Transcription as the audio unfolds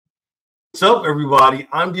What's up, everybody?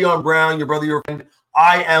 I'm Dion Brown, your brother, your friend.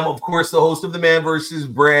 I am, of course, the host of the Man vs.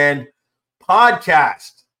 Brand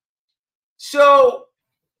podcast. So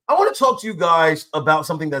I want to talk to you guys about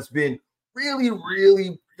something that's been really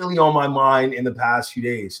on my mind in the past few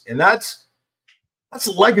days, and that's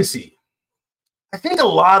legacy. I think a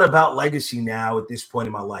lot about legacy now at this point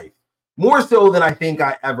in my life, more so than I think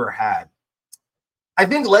I ever had. I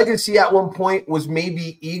think legacy at one point was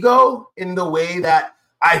maybe ego in the way that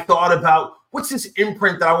I thought about what's this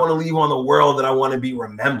imprint that I want to leave on the world that I want to be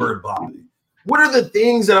remembered by? What are the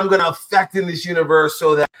things that I'm going to affect in this universe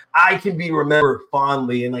so that I can be remembered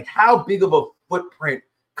fondly? And like, how big of a footprint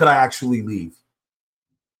could I actually leave?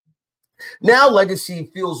 Now,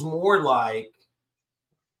 legacy feels more like,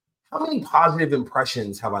 how many positive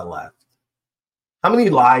impressions have I left? How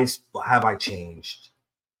many lives have I changed?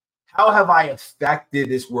 How have I affected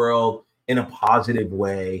this world in a positive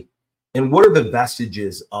way? And what are the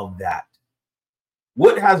vestiges of that?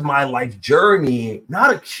 What has my life journey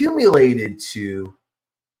not accumulated to,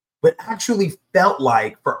 but actually felt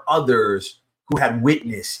like for others who had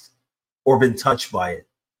witnessed or been touched by it?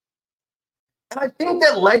 And I think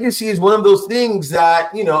that legacy is one of those things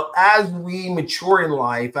that, as we mature in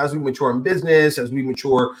life, as we mature in business, as we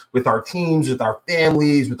mature with our teams, with our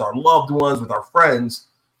families, with our loved ones, with our friends,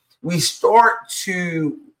 we start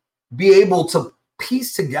to be able to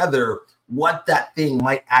piece together what that thing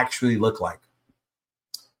might actually look like.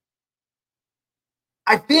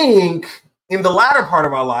 I think in the latter part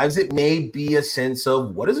of our lives, it may be a sense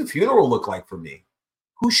of, what does a funeral look like for me?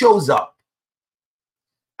 Who shows up?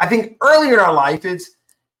 I think earlier in our life, it's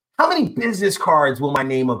how many business cards will my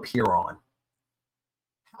name appear on?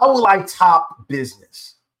 How will I top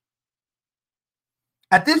business?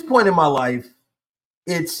 At this point in my life,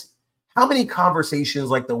 it's how many conversations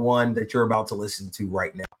like the one that you're about to listen to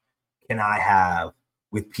right now can I have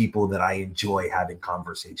with people that I enjoy having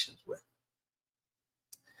conversations with?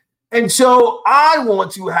 And so I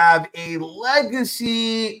want to have a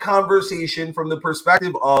legacy conversation from the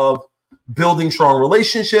perspective of building strong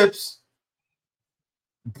relationships,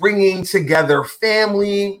 bringing together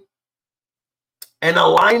family, and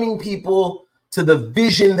aligning people to the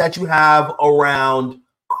vision that you have around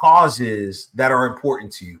causes that are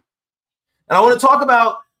important to you. And I want to talk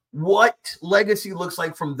about what legacy looks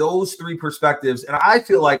like from those three perspectives. And I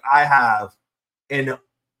feel like I have an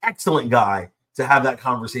excellent guy to have that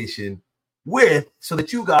conversation with so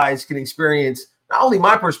that you guys can experience not only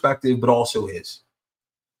my perspective, but also his.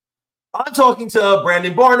 I'm talking to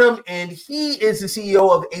Brandon Barnum, and he is the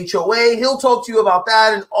CEO of HOA. He'll talk to you about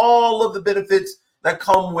that and all of the benefits that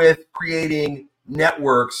come with creating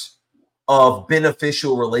networks of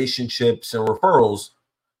beneficial relationships and referrals.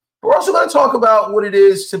 We're also going to talk about what it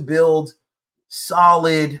is to build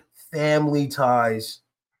solid family ties.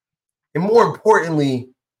 And more importantly,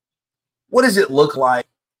 what does it look like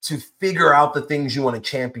to figure out the things you want to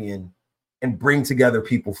champion and bring together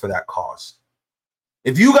people for that cause?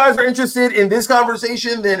 If you guys are interested in this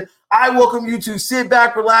conversation, then I welcome you to sit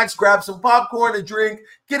back, relax, grab some popcorn, a drink,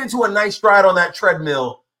 get into a nice stride on that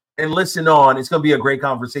treadmill, and listen on. It's going to be a great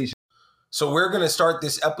conversation. So we're going to start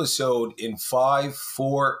this episode in 5,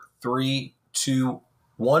 4, 3, 2,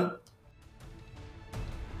 1.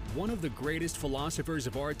 One of the greatest philosophers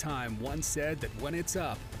of our time once said that when it's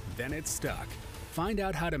up, then it's stuck. Find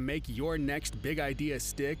out how to make your next big idea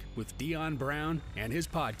stick with Dion Brown and his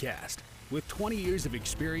podcast. With 20 years of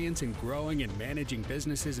experience in growing and managing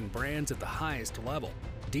businesses and brands at the highest level,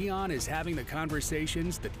 Dion is having the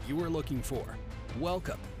conversations that you are looking for.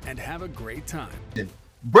 Welcome and have a great time.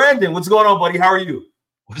 Brandon, what's going on, buddy? How are you?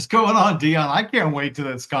 What's going on, Dion? I can't wait to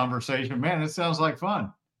this conversation. Man, it sounds like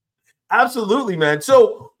fun. Absolutely, man.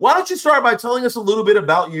 So why don't you start by telling us a little bit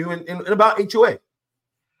about you and about HOA?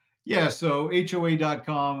 Yeah, so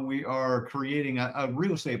HOA.com, we are creating a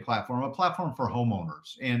real estate platform, a platform for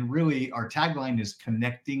homeowners. And really, our tagline is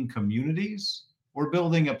connecting communities. We're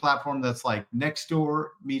building a platform that's like Nextdoor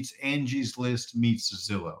meets Angie's List meets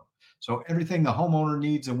Zillow. So everything the homeowner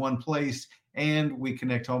needs in one place, and we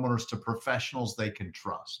connect homeowners to professionals they can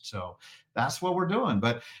trust. So that's what we're doing.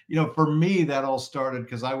 But, for me, that all started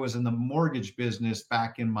because I was in the mortgage business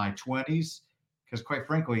back in my 20s, because quite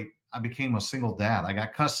frankly, I became a single dad. I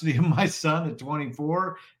got custody of my son at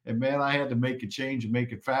 24, and man, I had to make a change and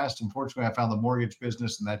make it fast. Unfortunately, I found the mortgage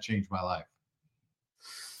business, and that changed my life.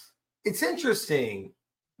 It's interesting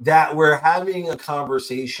that we're having a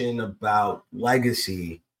conversation about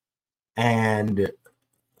legacy and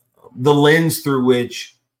the lens through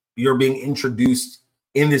which you're being introduced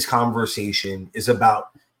in this conversation is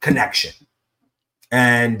about connection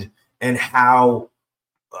and how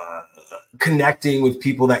connecting with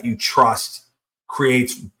people that you trust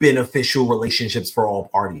creates beneficial relationships for all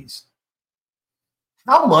parties.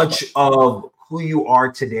 How much of who you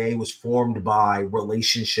are today was formed by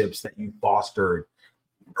relationships that you fostered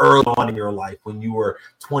early on in your life when you were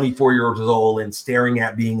 24 years old and staring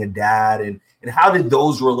at being a dad? And how did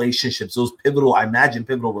those relationships, those pivotal, I imagine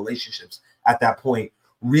pivotal relationships at that point,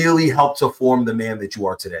 really help to form the man that you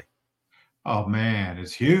are today? Oh man,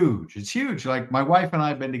 it's huge. It's huge. Like my wife and I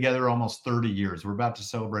have been together almost 30 years. We're about to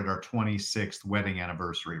celebrate our 26th wedding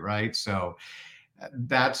anniversary, right? So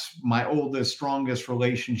that's my oldest, strongest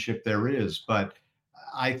relationship there is. But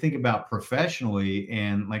I think about professionally,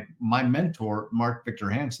 and like my mentor, Mark Victor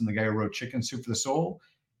Hansen, the guy who wrote Chicken Soup for the Soul,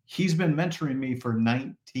 he's been mentoring me for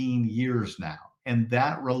 19 years now. And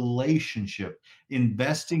that relationship,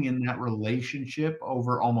 investing in that relationship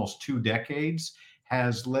over almost 2 decades,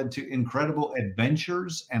 has led to incredible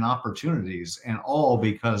adventures and opportunities, and all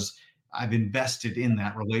because I've invested in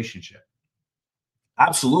that relationship.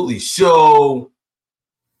 Absolutely. So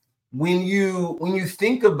when you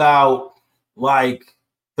think about like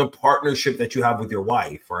the partnership that you have with your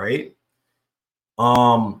wife, right?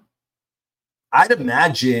 Um, I'd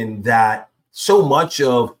imagine that so much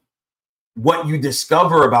of what you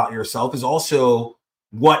discover about yourself is also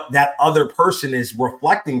what that other person is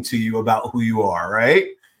reflecting to you about who you are, right?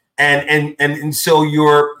 And so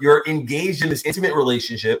you're engaged in this intimate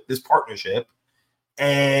relationship, this partnership,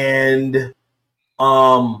 and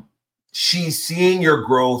um she's seeing your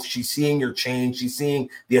growth, she's seeing your change, she's seeing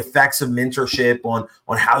the effects of mentorship on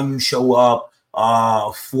how you show up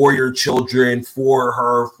for your children, for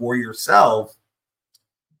her, for yourself.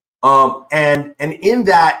 And in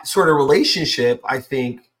that sort of relationship, I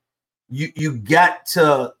think you get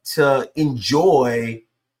to enjoy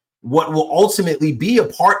what will ultimately be a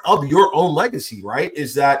part of your own legacy, right?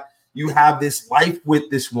 Is that you have this life with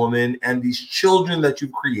this woman and these children that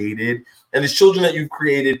you've created, and these children that you've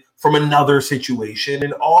created from another situation.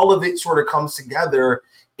 And all of it sort of comes together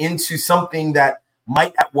into something that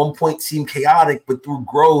might at one point seem chaotic, but through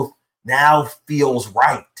growth now feels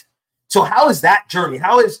right. So how is that journey?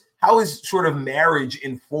 How is sort of marriage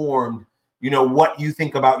informed, what you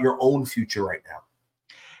think about your own future right now?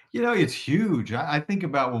 It's huge. I think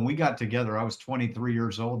about when we got together, I was 23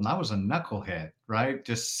 years old and I was a knucklehead, right?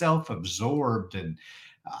 Just self-absorbed. And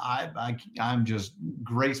I'm just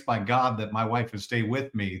graced by God that my wife would stay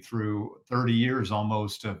with me through 30 years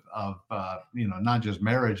almost of not just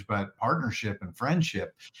marriage, but partnership and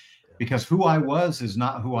friendship, because who I was is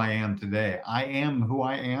not who I am today. I am who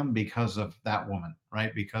I am because of that woman,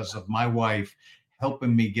 right? Because of my wife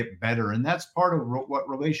helping me get better. And that's part of what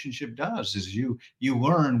relationship does, is you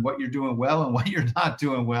learn what you're doing well and what you're not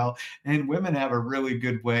doing well. And women have a really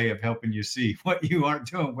good way of helping you see what you aren't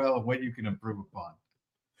doing well and what you can improve upon.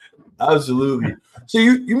 Absolutely. So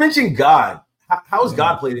you mentioned God. How has Yeah.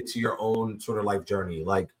 God played into your own sort of life journey?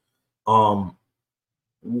 Like,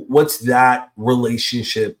 what's that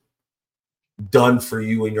relationship done for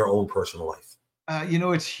you in your own personal life?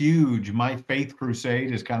 It's huge. My faith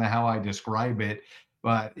crusade is kind of how I describe it,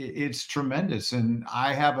 but it's tremendous. And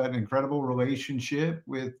I have an incredible relationship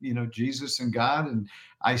with, Jesus and God. And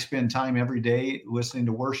I spend time every day listening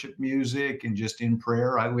to worship music and just in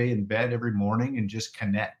prayer. I lay in bed every morning and just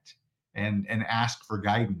connect and ask for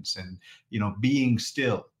guidance and, being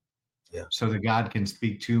still Yeah. so that God can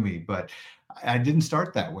speak to me. But I didn't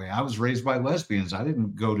start that way. I was raised by lesbians. I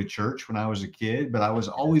didn't go to church when I was a kid, but I was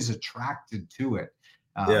always attracted to it.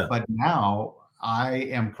 Yeah. But now I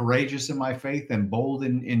am courageous in my faith and bold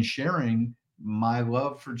in sharing my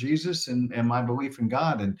love for Jesus and my belief in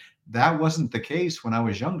God. And that wasn't the case when I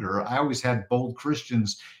was younger. I always had bold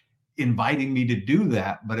Christians inviting me to do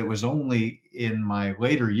that, but it was only in my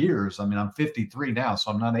later years. I mean, I'm 53 now,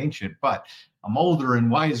 so I'm not ancient, but I'm older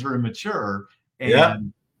and wiser and mature. Yeah.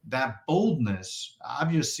 And that boldness,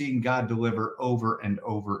 I've just seen God deliver over and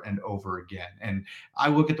over and over again. And I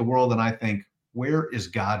look at the world and I think, where is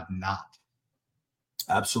God not?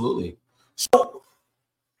 Absolutely.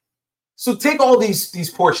 So take all these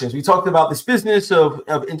portions. We talked about this business of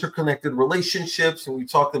interconnected relationships, and we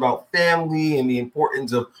talked about family and the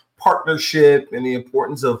importance of partnership and the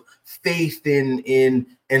importance of faith in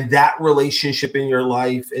that relationship in your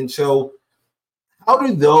life. And so how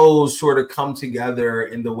do those sort of come together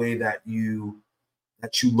in the way that you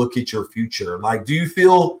look at your future? Like, do you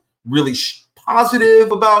feel really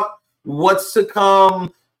positive about what's to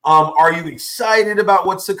come? Are you excited about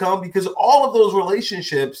what's to come? Because all of those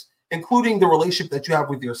relationships, including the relationship that you have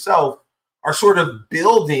with yourself, are sort of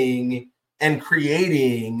building and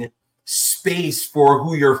creating space for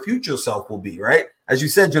who your future self will be, right? As you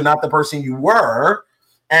said, you're not the person you were.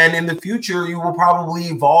 And in the future, you will probably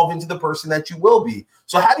evolve into the person that you will be.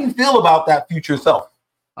 So how do you feel about that future self?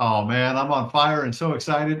 Oh man, I'm on fire and so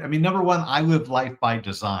excited. I mean, number one, I live life by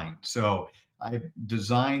design. So I've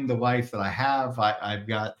designed the life that I have. I've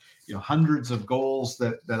got, hundreds of goals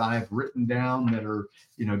that I've written down that are,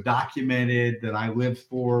 documented that I live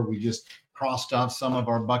for. We just crossed off some of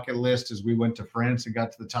our bucket list as we went to France and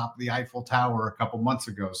got to the top of the Eiffel Tower a couple months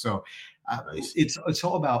ago. So Nice. it's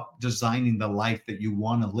all about designing the life that you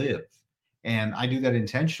want to live. And I do that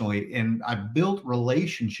intentionally. And I built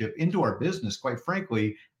relationship into our business. Quite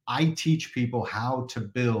frankly, I teach people how to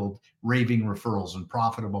build raving referrals and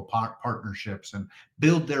profitable partnerships and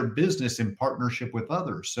build their business in partnership with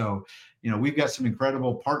others. So, we've got some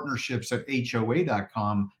incredible partnerships at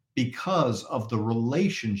HOA.com because of the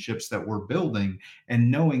relationships that we're building and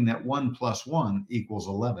knowing that 1 + 1 =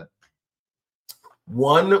 11.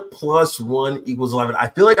 1 + 1 = 11. I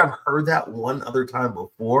feel like I've heard that one other time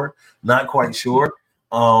before. Not quite sure.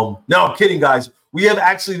 No, I'm kidding, guys. We have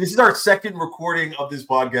actually, this is our second recording of this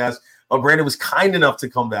podcast. Brandon was kind enough to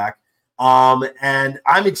come back. And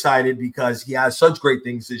I'm excited because he has such great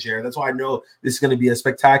things to share. That's why I know this is going to be a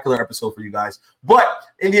spectacular episode for you guys. But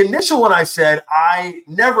in the initial one, I said I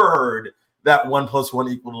never heard that 1 +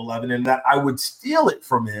 1 = 11 and that I would steal it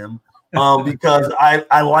from him. Because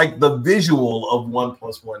I like the visual of 1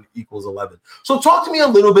 + 1 = 11. So talk to me a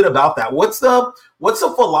little bit about that. What's the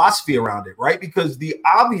philosophy around it, right? Because the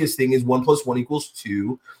obvious thing is 1 + 1 =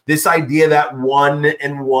 2. This idea that 1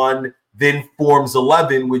 and 1 then forms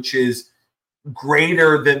 11, which is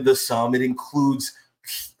greater than the sum. It includes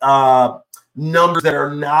numbers that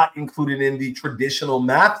are not included in the traditional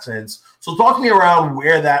math sense. So talk to me around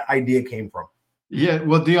where that idea came from. Yeah,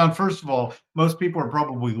 well, Dion, first of all, most people are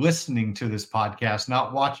probably listening to this podcast,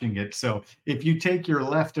 not watching it. So if you take your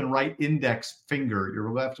left and right index finger,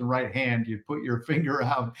 your left and right hand, you put your finger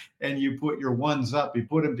out and you put your ones up, you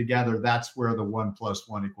put them together, that's where the 1 +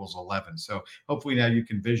 1 = 11. So hopefully now you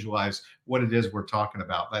can visualize what it is we're talking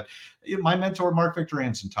about. But my mentor, Mark Victor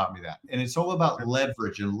Hansen, taught me that. And it's all about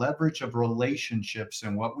leverage and leverage of relationships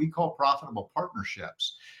and what we call profitable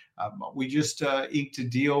partnerships. We just inked a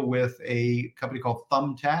deal with a company called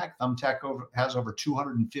Thumbtack. Thumbtack has over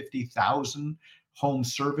 250,000 home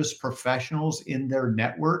service professionals in their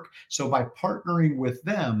network. So by partnering with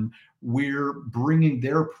them, we're bringing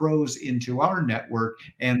their pros into our network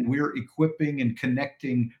and we're equipping and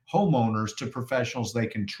connecting homeowners to professionals they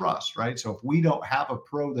can trust, right? So if we don't have a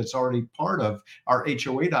pro that's already part of our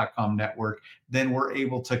HOA.com network, then we're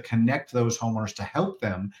able to connect those homeowners to help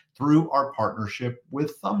them through our partnership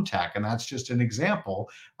with Thumbtack. And that's just an example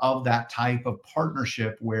of that type of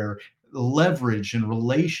partnership where leverage and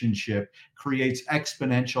relationship creates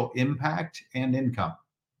exponential impact and income.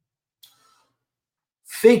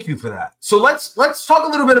 Thank you for that. So let's talk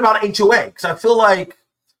a little bit about HOA because I feel like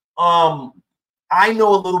I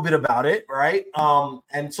know a little bit about it, right?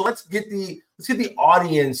 And so let's get the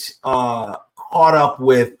audience caught up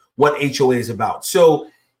with what HOA is about. So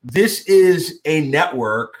this is a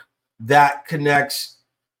network that connects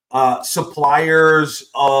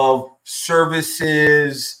suppliers of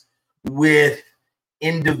services with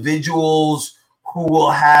individuals who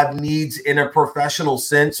will have needs in a professional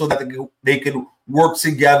sense so that they can work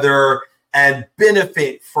together and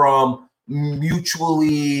benefit from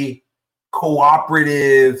mutually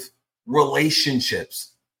cooperative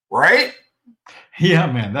relationships, right?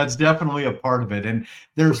 Yeah, man, that's definitely a part of it. And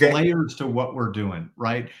there's layers to what we're doing,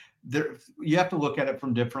 right? You have to look at it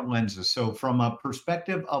from different lenses. So from a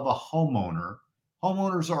perspective of a homeowner,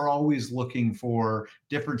 homeowners are always looking for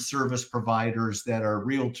different service providers that are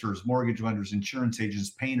realtors, mortgage lenders, insurance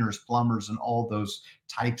agents, painters, plumbers, and all those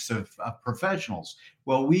types of professionals.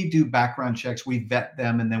 Well, we do background checks, we vet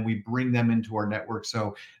them, and then we bring them into our network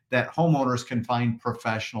so that homeowners can find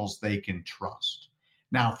professionals they can trust.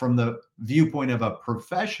 Now, from the viewpoint of a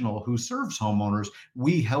professional who serves homeowners,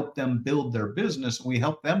 we help them build their business and we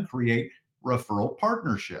help them create referral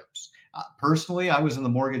partnerships. Personally, I was in the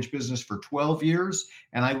mortgage business for 12 years,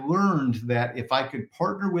 and I learned that if I could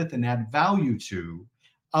partner with and add value to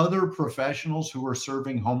other professionals who are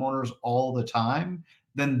serving homeowners all the time,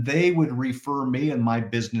 then they would refer me and my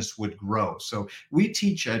business would grow. So we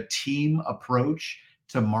teach a team approach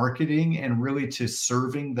to marketing and really to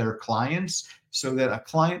serving their clients so that a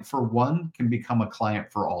client for one can become a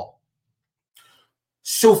client for all.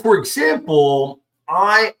 So, for example,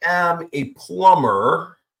 I am a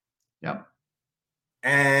plumber. Yep.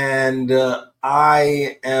 And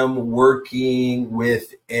I am working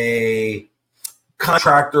with a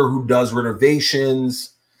contractor who does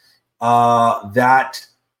renovations. That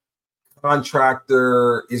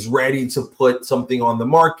contractor is ready to put something on the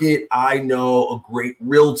market. I know a great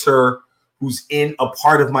realtor who's in a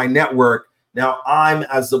part of my network. Now I'm,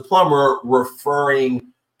 as the plumber, referring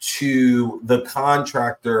to the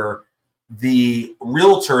contractor, the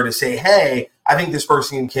realtor, to say, hey, I think this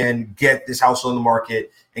person can get this house on the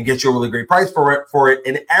market and get you a really great price for it.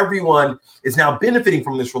 And everyone is now benefiting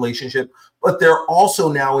from this relationship, but they're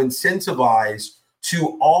also now incentivized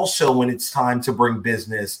to also, when it's time to bring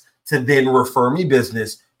business, to then refer me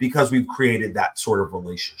business, because we've created that sort of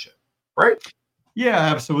relationship, right? Yeah,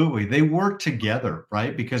 absolutely. They work together,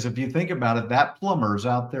 right? Because if you think about it, that plumber's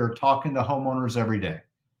out there talking to homeowners every day.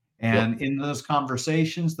 Yep. And in those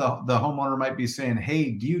conversations, the homeowner might be saying,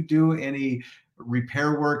 hey, do you do any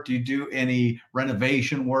repair work? Do you do any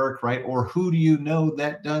renovation work, right? Or who do you know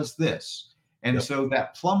that does this? And Yep. so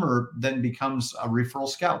that plumber then becomes a referral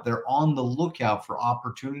scout. They're on the lookout for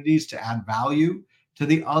opportunities to add value to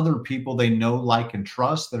the other people they know, like, and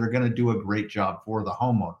trust that are going to do a great job for the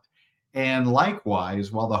homeowner. And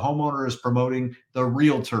likewise, while the homeowner is promoting the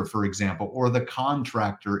realtor, for example, or the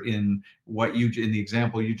contractor in the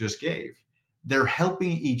example you just gave, they're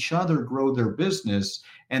helping each other grow their business,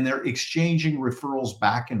 and they're exchanging referrals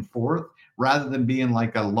back and forth rather than being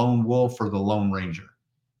like a lone wolf or the lone ranger.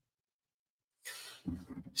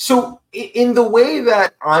 So in the way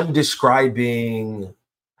that I'm describing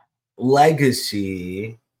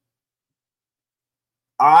legacy,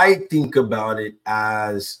 I think about it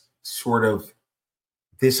as sort of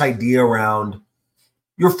this idea around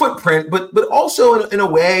your footprint, but also in a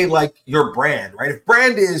way like your brand, right? If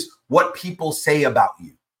brand is what people say about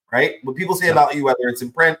you, right? What people say about you, whether it's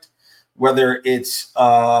in print, whether it's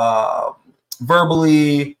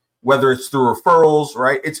verbally, whether it's through referrals,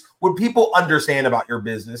 right? It's what people understand about your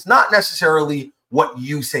business, not necessarily what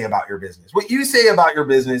you say about your business. What you say about your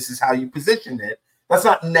business is how you position it. That's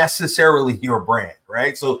not necessarily your brand,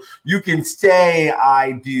 right? So you can say,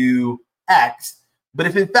 I do X, but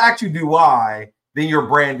if in fact you do Y, then your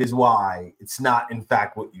brand is Y. It's not in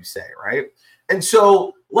fact what you say, right? And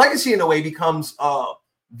so legacy in a way becomes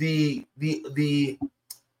the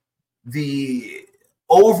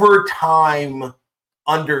over time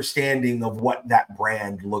understanding of what that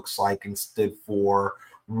brand looks like and stood for,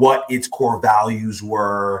 what its core values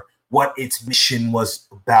were, what its mission was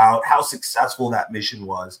about, how successful that mission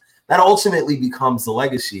was. That ultimately becomes the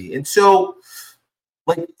legacy. And so,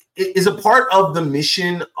 like, it is a part of the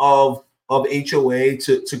mission of HOA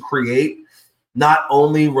to create not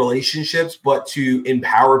only relationships, but to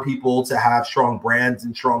empower people to have strong brands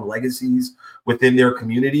and strong legacies within their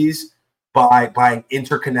communities by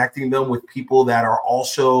interconnecting them with people that are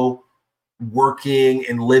also working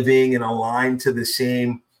and living and aligned to the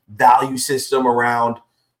same value system around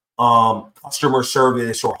customer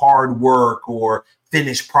service or hard work or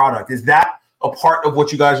finished product. Is that a part of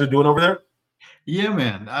what you guys are doing over there? Yeah,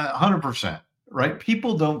 man, 100%. Right?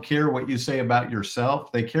 People don't care what you say about yourself.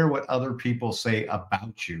 They care what other people say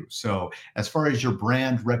about you. So as far as your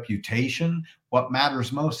brand reputation, what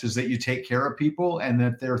matters most is that you take care of people and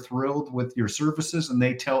that they're thrilled with your services and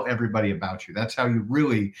they tell everybody about you. That's how you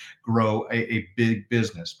really grow a big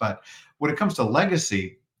business. But when it comes to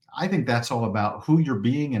legacy, I think that's all about who you're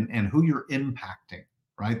being and who you're impacting,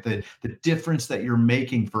 right? The difference that you're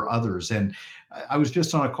making for others. And I was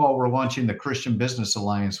just on a call. We're launching the Christian Business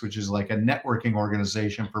Alliance, which is like a networking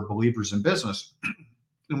organization for believers in business.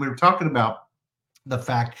 And we were talking about the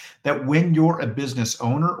fact that when you're a business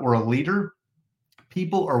owner or a leader,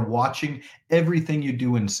 people are watching everything you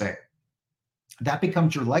do and say. That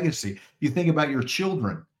becomes your legacy. You think about your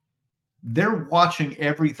children. They're watching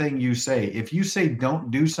everything you say. If you say don't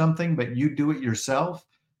do something, but you do it yourself,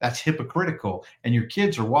 that's hypocritical, and your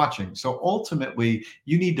kids are watching. So ultimately,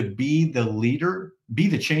 you need to be the leader, be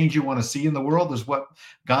the change you want to see in the world, is what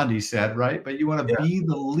Gandhi said, right? But you want to be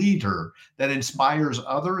the leader that inspires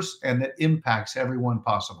others and that impacts everyone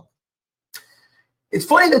possible. It's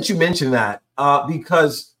funny that you mentioned that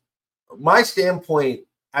because my standpoint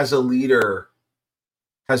as a leader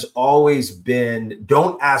has always been,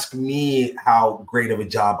 don't ask me how great of a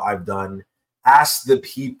job I've done. Ask the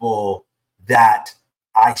people that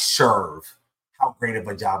I serve how great of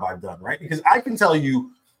a job I've done, right? Because I can tell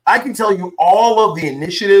you all of the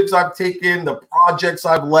initiatives I've taken, the projects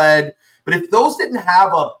I've led, but if those didn't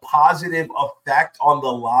have a positive effect on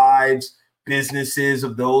the lives, businesses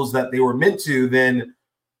of those that they were meant to, then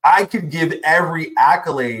I could give every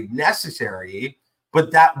accolade necessary,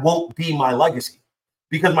 but that won't be my legacy,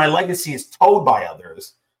 because my legacy is told by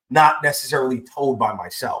others, not necessarily told by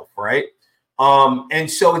myself, right? And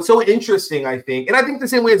so it's so interesting, I think. And I think the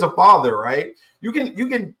same way as a father, right? you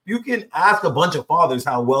can ask a bunch of fathers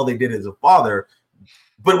how well they did as a father,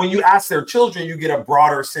 but when you ask their children, you get a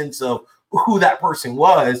broader sense of who that person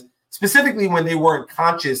was, specifically when they weren't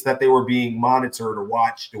conscious that they were being monitored or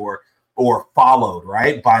watched or followed,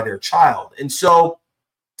 right, by their child. And so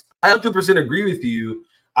I 100% agree with you.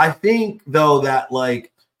 I think though that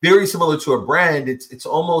like very similar to a brand, it's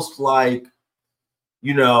almost like,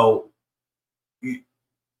 you know,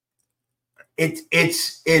 it's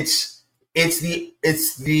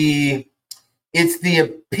the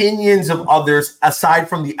opinions of others aside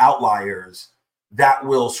from the outliers that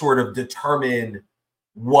will sort of determine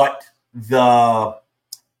what the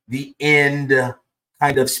end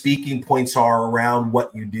kind of speaking points are around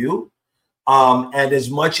what you do. And as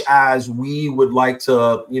much as we would like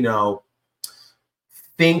to, you know,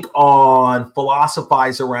 think on,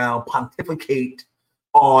 philosophize around, pontificate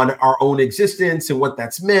on our own existence and what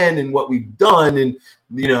that's meant and what we've done and,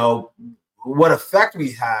 you know, what effect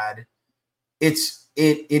we had,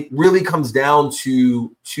 it really comes down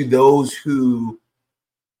to those who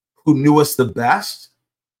knew us the best.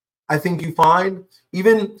 I think you find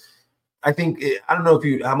even, I don't know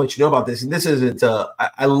how much you know about this, and this isn't,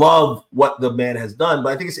 I love what the man has done,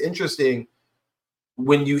 but I think it's interesting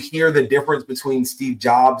when you hear the difference between Steve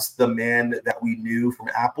Jobs, the man that we knew from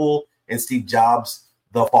Apple, and Steve Jobs,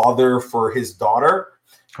 the father for his daughter.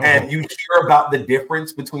 Oh. And you hear about the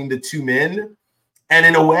difference between the two men. And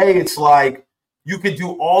in a way, it's like you could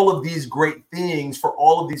do all of these great things for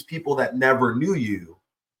all of these people that never knew you.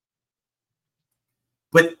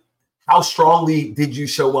 But how strongly did you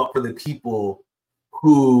show up for the people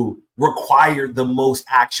who required the most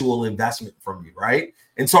actual investment from you, right?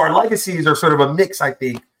 And so our legacies are sort of a mix, I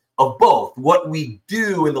think, of both what we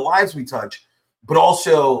do in the lives we touch, but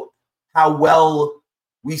also how well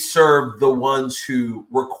we serve the ones who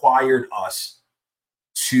required us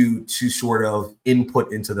to sort of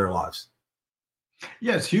input into their lives.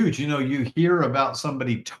 Yeah, it's huge. You know, you hear about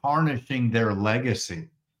somebody tarnishing their legacy.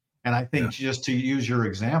 And I think just to use your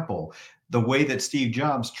example, the way that Steve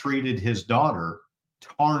Jobs treated his daughter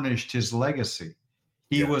tarnished his legacy.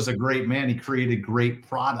 He was a great man. He created great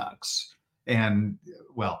products. And,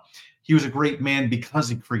 well, he was a great man because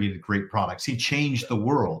he created great products. He changed the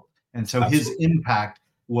world. And so his impact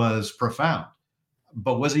was profound.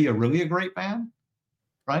 But was he really a great man?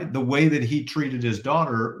 Right? The way that he treated his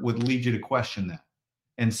daughter would lead you to question that.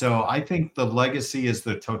 And so I think the legacy is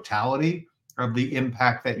the totality of the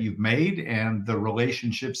impact that you've made and the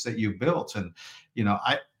relationships that you've built. And, you know,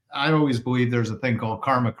 I always believe there's a thing called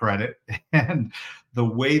karma credit, and the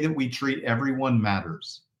way that we treat everyone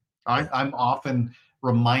matters. I'm often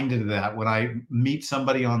reminded of that when I meet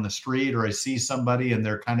somebody on the street or I see somebody and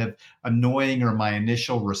they're kind of annoying or my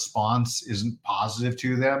initial response isn't positive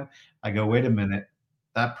to them. I go, wait a minute,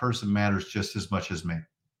 that person matters just as much as me.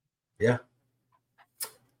 Yeah.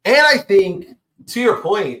 And I think, to your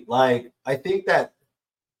point, like, I think that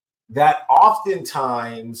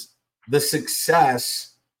oftentimes the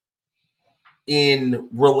success in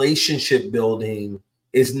relationship building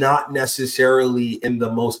is not necessarily in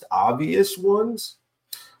the most obvious ones.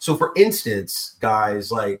 So for instance,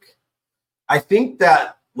 guys, like, I think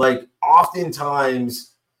that, like,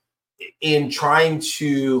 oftentimes in trying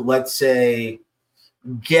to, let's say,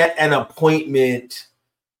 get an appointment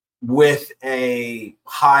with a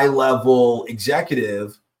high-level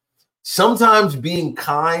executive, sometimes being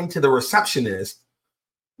kind to the receptionist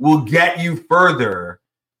will get you further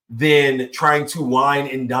than trying to wine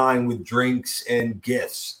and dine with drinks and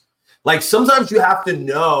gifts. Like, sometimes you have to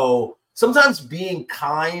know, sometimes being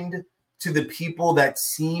kind to the people that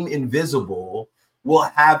seem invisible will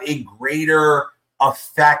have a greater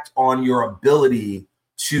effect on your ability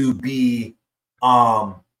to be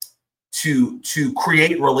to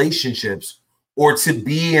create relationships or to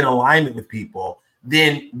be in alignment with people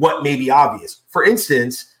than what may be obvious. For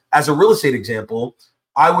instance, as a real estate example,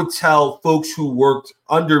 I would tell folks who worked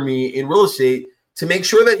under me in real estate to make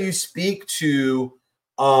sure that you speak to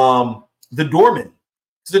the doorman.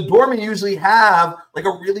 So the doormen usually have like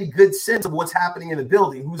a really good sense of what's happening in the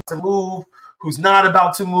building, who's to move, who's not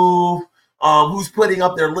about to move, who's putting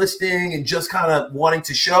up their listing and just kind of wanting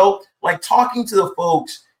to show. Like, talking to the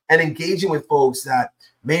folks and engaging with folks that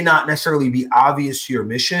may not necessarily be obvious to your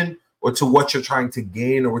mission or to what you're trying to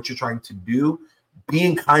gain or what you're trying to do,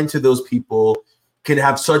 being kind to those people can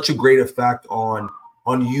have such a great effect on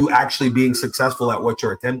you actually being successful at what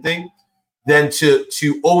you're attempting than to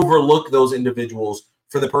overlook those individuals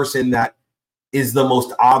for the person that is the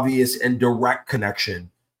most obvious and direct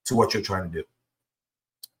connection to what you're trying to do.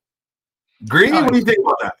 Green, what do you think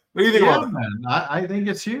about that? What do you think Yeah, about that? man. I think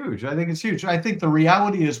it's huge. I think it's huge. I think the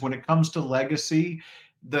reality is when it comes to legacy,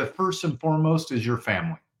 the first and foremost is your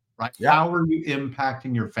family, right? Yeah. How are you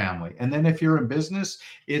impacting your family? And then if you're in business,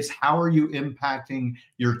 it's how are you impacting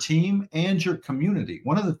your team and your community?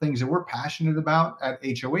 One of the things that we're passionate about at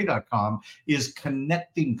HOA.com is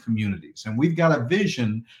connecting communities. And we've got a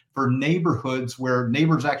vision for neighborhoods where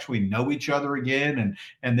neighbors actually know each other again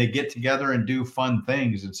and they get together and do fun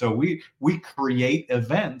things. And so we create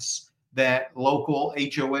events that local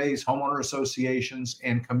HOAs, homeowner associations,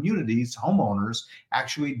 and communities, homeowners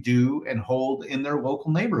actually do and hold in their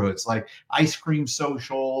local neighborhoods, like ice cream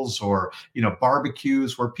socials or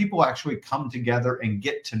barbecues where people actually come together and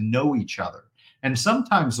get to know each other. And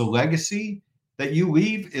sometimes the legacy that you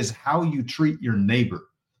leave is how you treat your neighbor.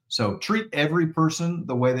 So treat every person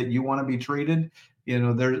the way that you want to be treated.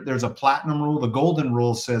 There's a platinum rule. The golden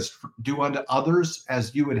rule says, do unto others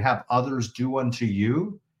as you would have others do unto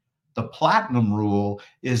you. The platinum rule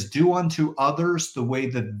is do unto others the way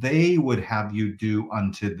that they would have you do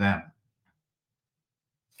unto them.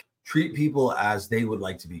 Treat people as they would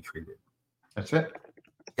like to be treated. That's it.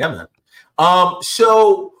 Yeah, man.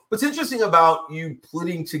 So what's interesting about you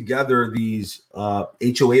putting together these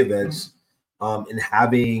HOA events and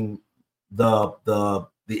having the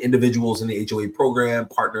individuals in the HOA program,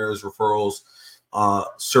 partners, referrals,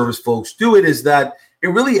 service folks do it is that it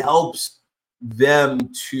really helps them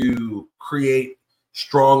to create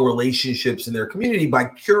strong relationships in their community by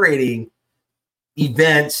curating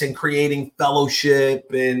events and creating fellowship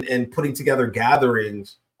and putting together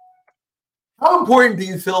gatherings. How important do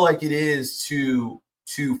you feel like it is to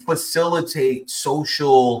facilitate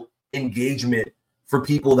social engagement for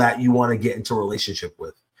people that you want to get into a relationship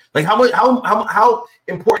with? Like how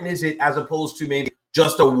important is it as opposed to maybe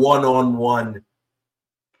just a one-on-one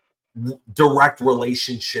direct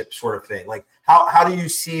relationship sort of thing? Like how do you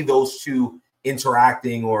see those two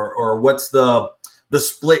interacting, or what's the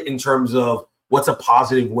split in terms of what's a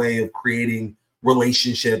positive way of creating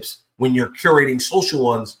relationships when you're curating social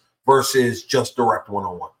ones versus just direct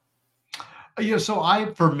one-on-one?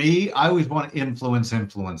 So for me, I always want to influence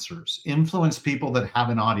people that have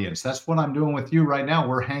an audience. That's what I'm doing with you right now.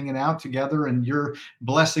 We're hanging out together and you're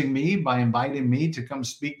blessing me by inviting me to come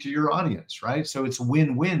speak to your audience, right? So it's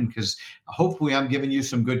win-win because hopefully I'm giving you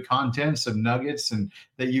some good content, some nuggets and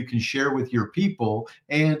that you can share with your people.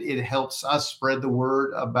 And it helps us spread the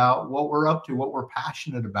word about what we're up to, what we're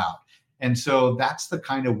passionate about. And so that's the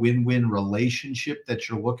kind of win-win relationship that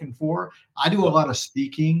you're looking for. I do a lot of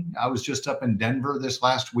speaking. I was just up in Denver this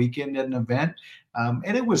last weekend at an event,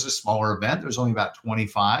 and it was a smaller event. There's only about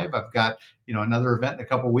 25. I've got another event in a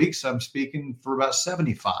couple of weeks. I'm speaking for about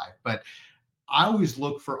 75. But I always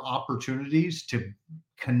look for opportunities to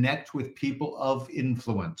connect with people of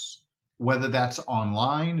influence, whether that's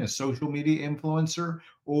online, a social media influencer,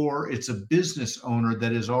 or it's a business owner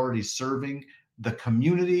that is already serving the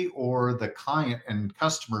community or the client and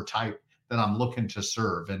customer type that I'm looking to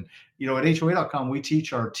serve. And, at HOA.com, we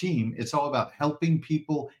teach our team, it's all about helping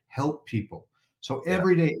people help people. So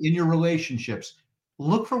every day in your relationships,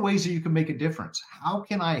 look for ways that you can make a difference. How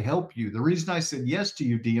can I help you? The reason I said yes to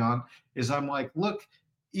you, Dion, is I'm like, look,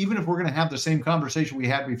 even if we're going to have the same conversation we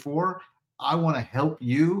had before, I want to help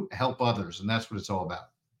you help others. And that's what it's all about.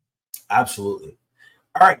 Absolutely.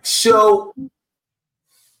 All right. So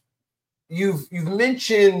you've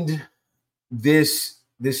mentioned this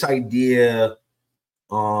idea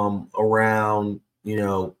around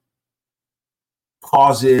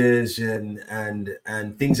causes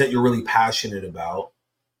and things that you're really passionate about.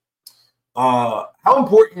 How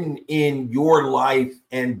important in your life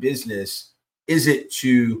and business is it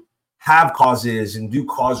to have causes and do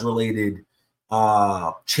cause-related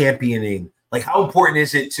championing? Like, how important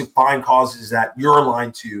is it to find causes that you're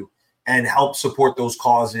aligned to and help support those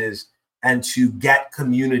causes and to get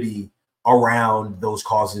community around those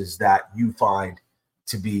causes that you find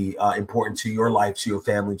to be important to your life, to your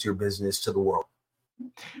family, to your business, to the world?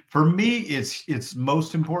 For me, it's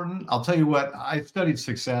most important. I'll tell you what, I studied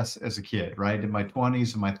success as a kid, right? In my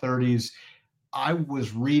 20s and my 30s, I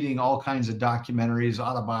was reading all kinds of documentaries,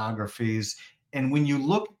 autobiographies. And when you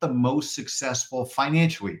look at the most successful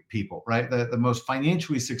financially people, right? The most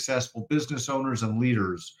financially successful business owners and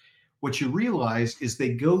leaders, what you realize is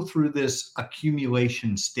they go through this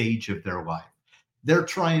accumulation stage of their life. They're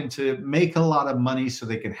trying to make a lot of money so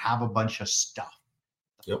they can have a bunch of stuff.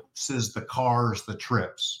 Yep. Says the cars, the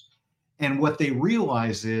trips. And what they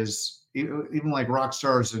realize is, even like rock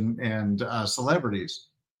stars and celebrities,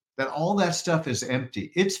 that all that stuff is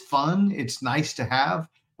empty. It's fun. It's nice to have.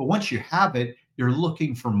 But once you have it, you're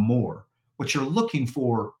looking for more. What you're looking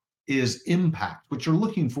for is impact. What you're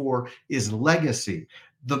looking for is legacy.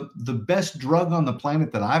 The best drug on the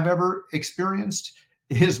planet that I've ever experienced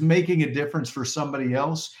is making a difference for somebody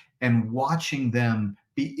else and watching them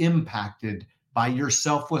be impacted by your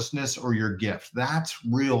selflessness or your gift. That's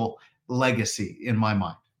real legacy in my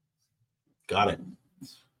mind. Got it.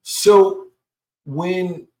 So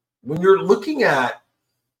when you're looking at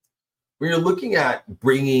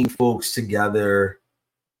bringing folks together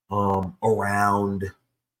around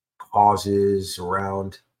causes,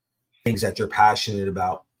 around things that you're passionate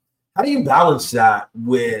about, how do you balance that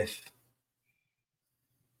with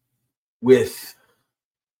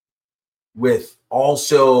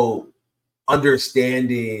also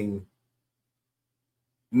understanding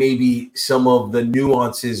maybe some of the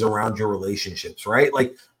nuances around your relationships, right?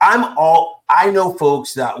 Like I know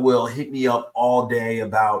folks that will hit me up all day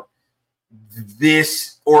about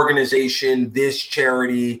this organization, this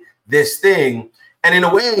charity, this thing. And in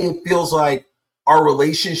a way, it feels like our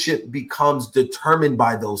relationship becomes determined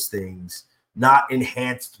by those things, not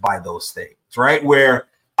enhanced by those things, right? Where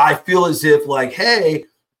I feel as if like, hey,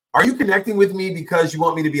 are you connecting with me because you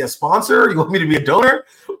want me to be a sponsor? You want me to be a donor?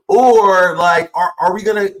 Or like, are we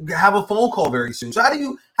going to have a phone call very soon? So how do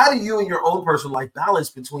you in your own personal life balance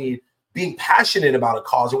between being passionate about a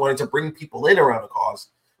cause and wanting to bring people in around a cause,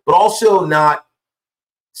 but also not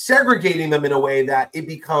segregating them in a way that it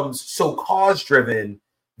becomes so cause driven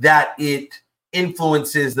that it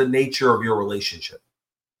influences the nature of your relationship?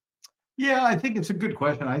 Yeah, I think it's a good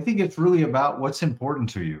question. I think it's really about what's important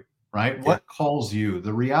to you, right? Yeah. What calls you?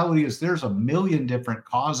 The reality is there's a million different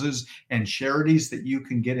causes and charities that you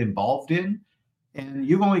can get involved in. And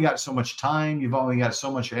you've only got so much time, you've only got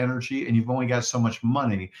so much energy, and you've only got so much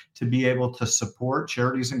money to be able to support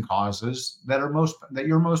charities and causes that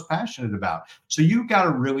you're most passionate about. So you've got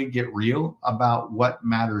to really get real about what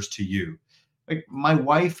matters to you. Like my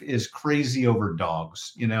wife is crazy over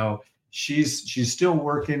dogs. She's still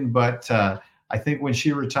working, but I think when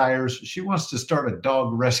she retires, she wants to start a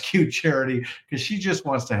dog rescue charity because she just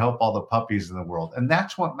wants to help all the puppies in the world. And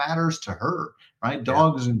that's what matters to her, right?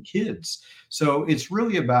 Dogs and kids. So it's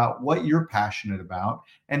really about what you're passionate about.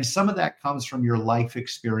 And some of that comes from your life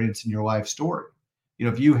experience and your life story.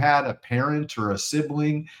 If you had a parent or a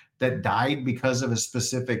sibling that died because of a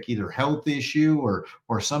specific either health issue or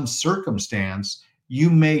some circumstance, you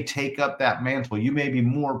may take up that mantle. You may be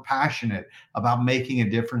more passionate about making a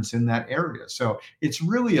difference in that area. So it's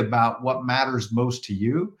really about what matters most to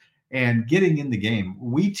you and getting in the game.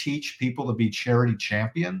 We teach people to be charity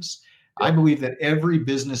champions. I believe that every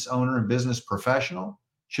business owner and business professional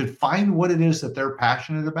should find what it is that they're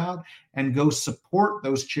passionate about and go support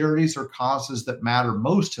those charities or causes that matter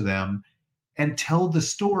most to them and tell the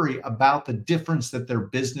story about the difference that their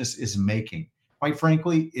business is making. Quite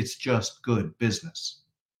frankly, it's just good business.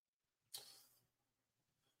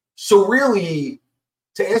 So really,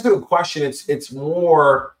 to answer the question, it's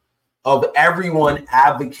more of everyone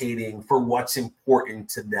advocating for what's important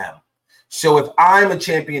to them. So if I'm a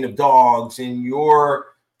champion of dogs and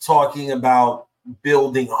you're talking about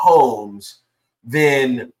building homes,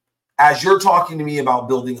 then as you're talking to me about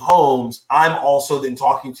building homes, I'm also then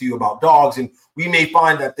talking to you about dogs. And we may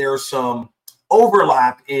find that there's some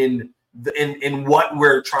overlap in what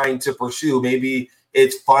we're trying to pursue. Maybe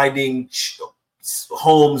it's finding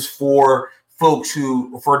homes for folks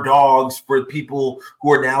for dogs, for people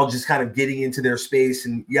who are now just kind of getting into their space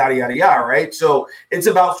and yada, yada, yada, right? So it's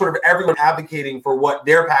about sort of everyone advocating for what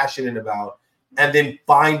they're passionate about and then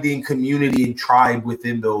finding community and tribe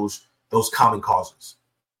within those common causes.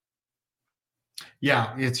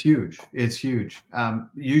 Yeah, it's huge. It's huge.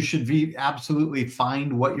 You should absolutely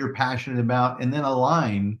find what you're passionate about and then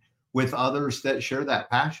align with others that share that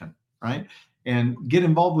passion, right? And get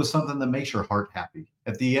involved with something that makes your heart happy.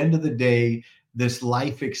 At the end of the day, this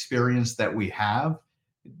life experience that we have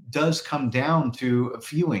does come down to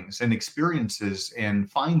feelings and experiences, and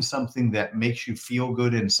find something that makes you feel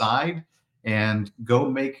good inside and go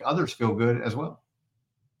make others feel good as well.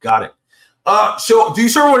 Got it. So do you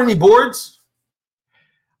serve on any boards?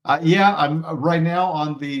 Yeah, I'm right now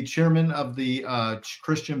on the chairman of the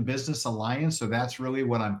Christian Business Alliance. So that's really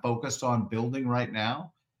what I'm focused on building right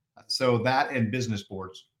now. So that and business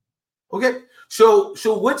boards. Okay. So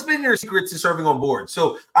what's been your secret to serving on boards?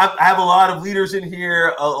 So I have a lot of leaders in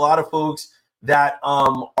here, a lot of folks that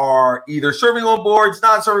are either serving on boards,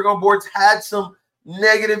 not serving on boards, had some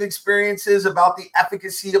negative experiences about the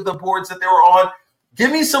efficacy of the boards that they were on.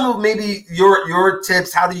 Give me some of maybe your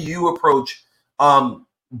tips. How do you approach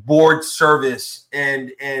board service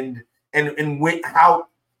and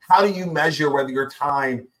how do you measure whether your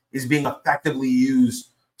time is being effectively used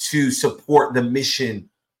to support the mission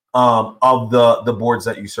of the boards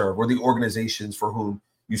that you serve, or the organizations for whom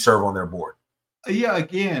you serve on their board? Yeah,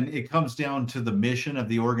 again, it comes down to the mission of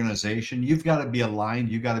the organization. You've got to be aligned,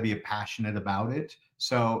 you've got to be passionate about it.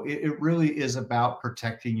 So it really is about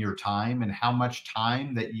protecting your time and how much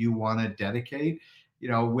time that you want to dedicate.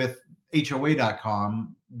 With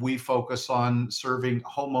HOA.com, we focus on serving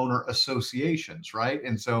homeowner associations, right?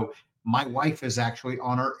 And so my wife is actually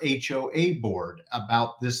on our HOA board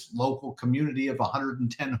about this local community of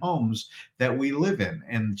 110 homes that we live in.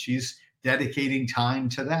 And she's dedicating time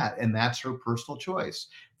to that. And that's her personal choice.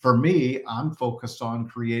 For me, I'm focused on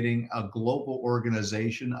creating a global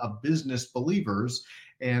organization of business believers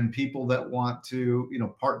and people that want to,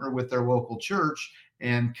 partner with their local church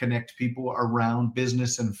and connect people around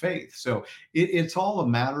business and faith. So it's all a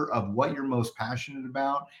matter of what you're most passionate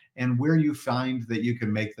about and where you find that you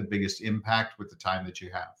can make the biggest impact with the time that you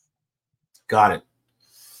have. Got it.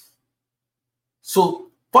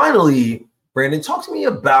 So finally, Brandon, talk to me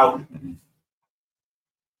about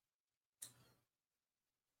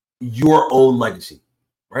your own legacy,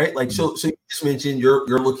 right? Like, so you just mentioned you're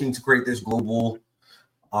looking to create this global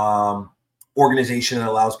organization that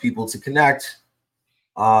allows people to connect,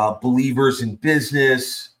 believers in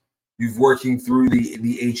business. You've working through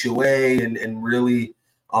the HOA and really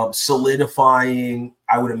solidifying,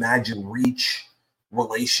 I would imagine, reach,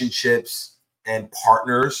 relationships, and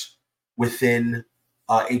partners within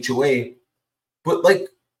HOA. But like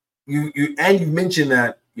you mentioned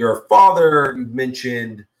that you're a father, you've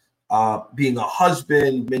mentioned being a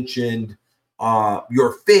husband, mentioned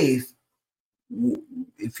your faith.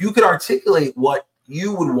 If you could articulate what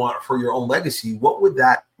you would want for your own legacy, what would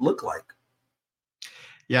that look like?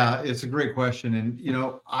 Yeah, it's a great question. And,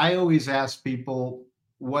 I always ask people,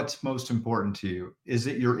 what's most important to you? Is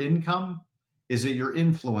it your income? Is it your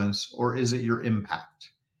influence? Or is it your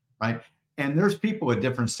impact? Right. And there's people at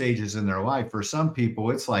different stages in their life. For some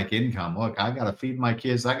people, it's like income. Look, I got to feed my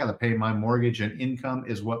kids. I got to pay my mortgage, and income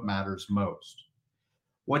is what matters most.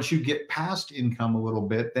 Once you get past income a little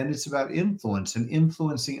bit, then it's about influence and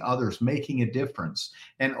influencing others, making a difference.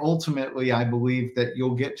 And ultimately, I believe that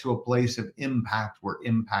you'll get to a place of impact where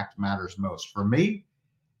impact matters most. For me,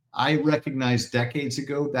 I recognized decades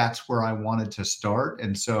ago that's where I wanted to start.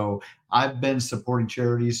 And so I've been supporting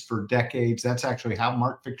charities for decades. That's actually how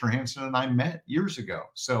Mark Victor Hansen and I met years ago.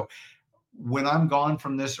 So when I'm gone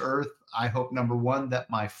from this earth, I hope, number one, that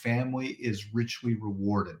my family is richly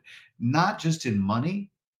rewarded, not just in money,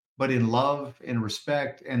 but in love and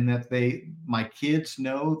respect, and that my kids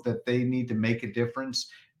know that they need to make a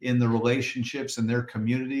difference in the relationships in their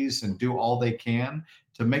communities and do all they can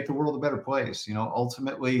to make the world a better place.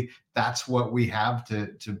 Ultimately, that's what we have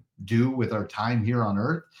to do with our time here on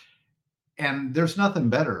earth. And there's nothing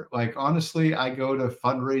better. Like, honestly, I go to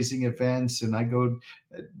fundraising events and I go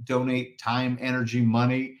donate time, energy,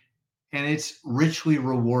 money, and it's richly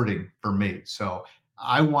rewarding for me. So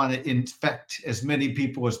I want to infect as many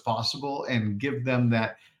people as possible and give them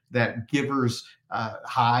that giver's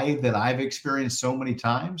high that I've experienced so many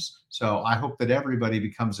times. So I hope that everybody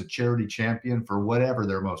becomes a charity champion for whatever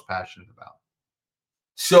they're most passionate about.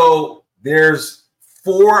 So there's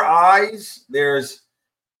 4 I's. There's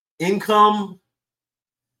income,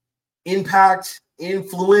 impact,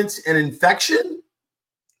 influence, and infection.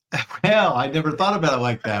 Well, I never thought about it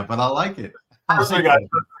like that, but I like it.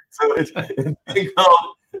 So it's income,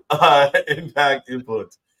 impact,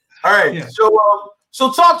 influence. All right. Yeah.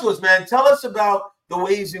 So talk to us, man. Tell us about the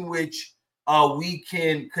ways in which we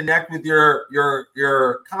can connect with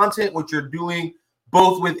your content, what you're doing,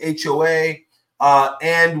 both with HOA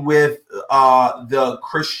and with the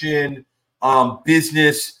Christian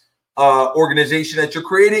business organization that you're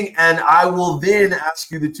creating. And I will then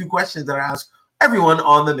ask you the 2 questions that I ask everyone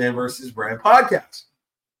on the Man vs. Brand podcast.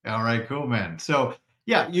 All right, cool, man. So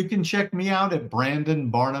yeah, you can check me out at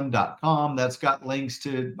brandonbarnum.com. That's got links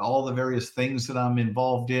to all the various things that I'm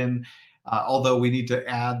involved in. Although we need to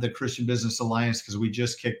add the Christian Business Alliance because we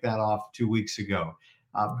just kicked that off 2 weeks ago.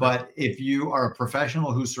 But if you are a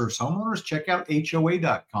professional who serves homeowners, check out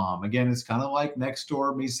HOA.com. Again, it's kind of like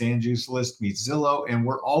Nextdoor meets Angie's List meets Zillow, and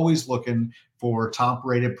we're always looking for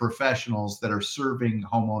top-rated professionals that are serving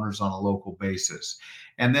homeowners on a local basis.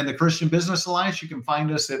 And then the Christian Business Alliance, you can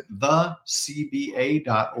find us at thecba.org.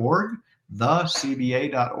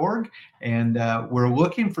 thecba.org. And we're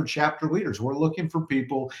looking for chapter leaders. We're looking for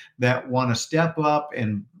people that want to step up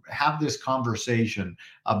and have this conversation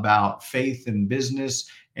about faith and business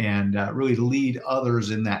and really lead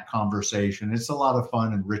others in that conversation. It's a lot of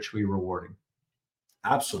fun and richly rewarding.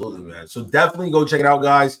 Absolutely, man. So definitely go check it out,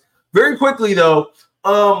 guys. Very quickly, though,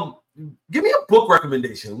 give me a book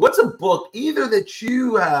recommendation. What's a book either that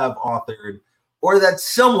you have authored or that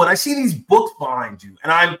someone, I see these books behind you,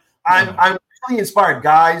 and I'm really inspired,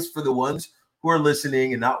 guys. For the ones who are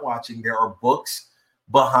listening and not watching, there are books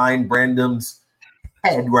behind Brandon's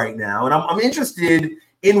head right now, and I'm interested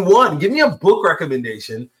in one. Give me a book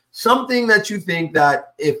recommendation, something that you think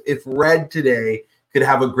that if read today could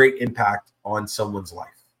have a great impact on someone's life.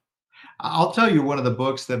 I'll tell you, one of the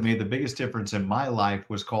books that made the biggest difference in my life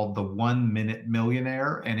was called The 1 Minute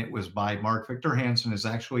Millionaire, and it was by Mark Victor Hansen. Is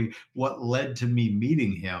actually what led to me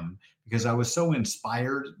meeting him, because I was so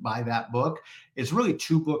inspired by that book. It's really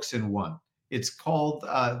two books in one. It's called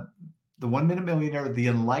The 1 Minute Millionaire, The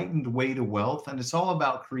Enlightened Way to Wealth, and it's all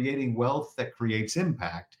about creating wealth that creates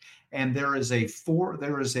impact. And there is a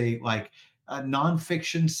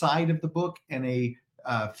nonfiction side of the book and a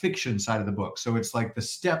fiction side of the book. So it's like the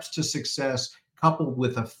steps to success coupled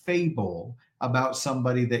with a fable about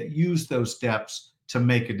somebody that used those steps to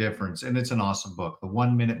make a difference. And it's an awesome book, The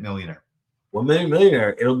 1 Minute Millionaire. 1 Minute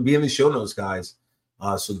Millionaire. It'll be in the show notes, guys.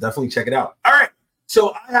 So definitely check it out. All right.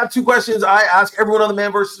 So I have two questions I ask everyone on the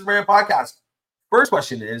Man vs. Brand podcast. First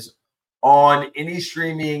question is, on any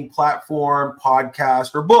streaming platform,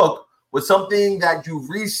 podcast, or book, what's something that you've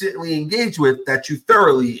recently engaged with that you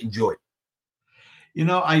thoroughly enjoyed?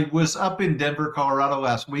 I was up in Denver, Colorado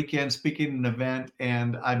last weekend speaking at an event,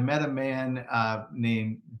 and I met a man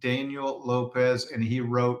named Daniel Lopez, and he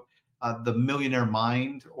wrote The Millionaire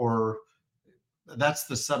Mind, or that's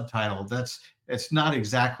the subtitle. It's not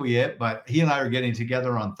exactly it, but he and I are getting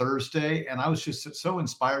together on Thursday, and I was just so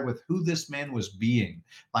inspired with who this man was being.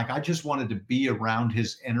 Like, I just wanted to be around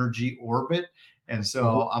his energy orbit, and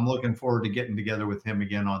so I'm looking forward to getting together with him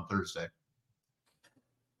again on Thursday.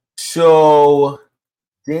 So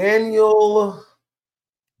Daniel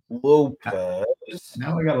Lopez.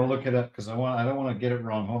 Now I got to look it up because I don't want to get it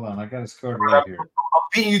wrong. Hold on, I got his card right here. I'll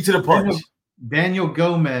beat you to the punch. Daniel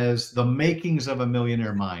Gomez, The Makings of a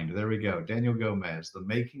Millionaire Mind. There we go. Daniel Gomez, The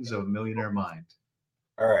Makings of a Millionaire Mind.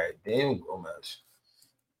 All right, Daniel Gomez.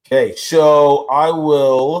 Okay, so I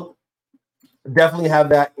will definitely have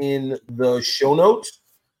that in the show notes.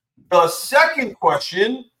 The second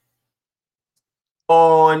question,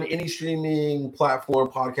 on any streaming platform,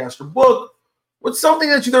 podcast, or book, what's something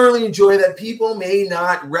that you thoroughly enjoy that people may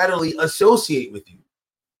not readily associate with you?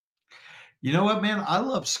 You know what, man? I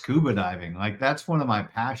love scuba diving. Like, that's one of my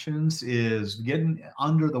passions, is getting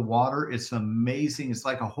under the water. It's amazing. It's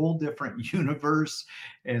like a whole different universe.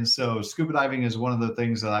 And so scuba diving is one of the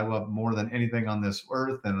things that I love more than anything on this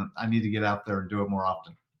earth. And I need to get out there and do it more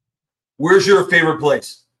often. Where's your favorite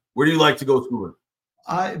place? Where do you like to go scuba?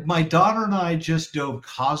 My daughter and I just dove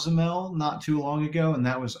Cozumel not too long ago, and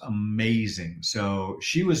that was amazing. So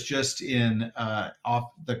she was just in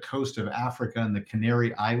off the coast of Africa in the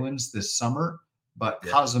Canary Islands this summer, but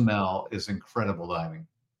Cozumel is incredible diving.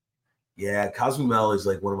 Yeah, Cozumel is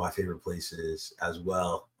like one of my favorite places as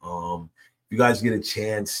well. If you guys get a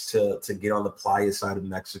chance to get on the playa side of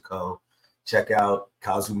Mexico, check out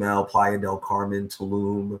Cozumel, Playa del Carmen,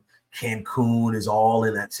 Tulum, Cancun is all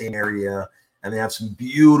in that same area. And they have some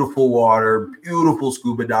beautiful water, beautiful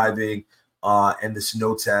scuba diving, and the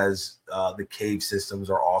cenotes, the cave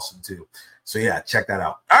systems are awesome too. So yeah, check that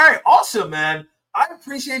out. All right, awesome, man. I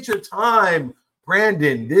appreciate your time,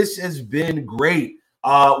 Brandon. This has been great.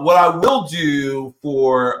 What I will do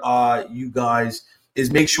for you guys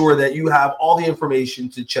is make sure that you have all the information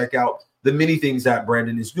to check out the many things that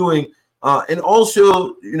Brandon is doing, and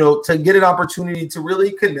also, to get an opportunity to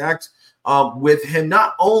really connect with him,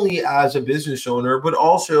 not only as a business owner, but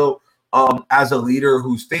also as a leader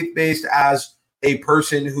who's faith-based, as a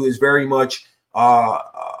person who is very much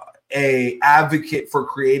a advocate for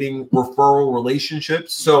creating referral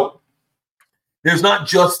relationships. So there's not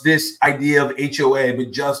just this idea of HOA,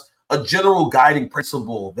 but just a general guiding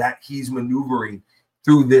principle that he's maneuvering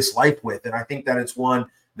through this life with. And I think that it's one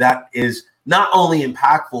that is not only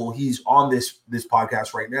impactful. He's on this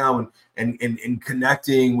podcast right now and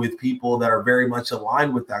connecting with people that are very much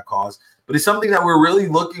aligned with that cause. But it's something that we're really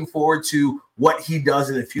looking forward to what he does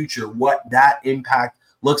in the future, what that impact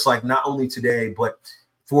looks like, not only today, but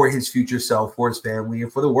for his future self, for his family,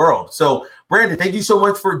 and for the world. So, Brandon, thank you so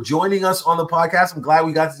much for joining us on the podcast. I'm glad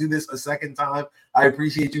we got to do this a second time. I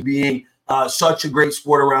appreciate you being such a great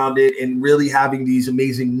sport around it and really having these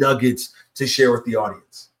amazing nuggets to share with the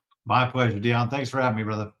audience. My pleasure, Dion. Thanks for having me,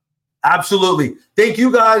 brother. Absolutely. Thank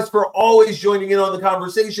you guys for always joining in on the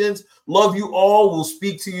conversations. Love you all. We'll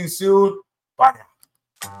speak to you soon. Bye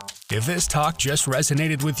now. If this talk just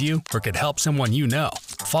resonated with you or could help someone you know,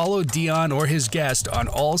 follow Dion or his guest on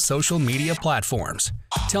all social media platforms.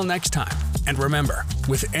 Till next time. And remember,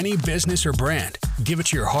 with any business or brand, give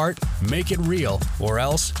it your heart, make it real, or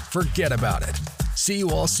else forget about it. See you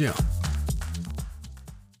all soon.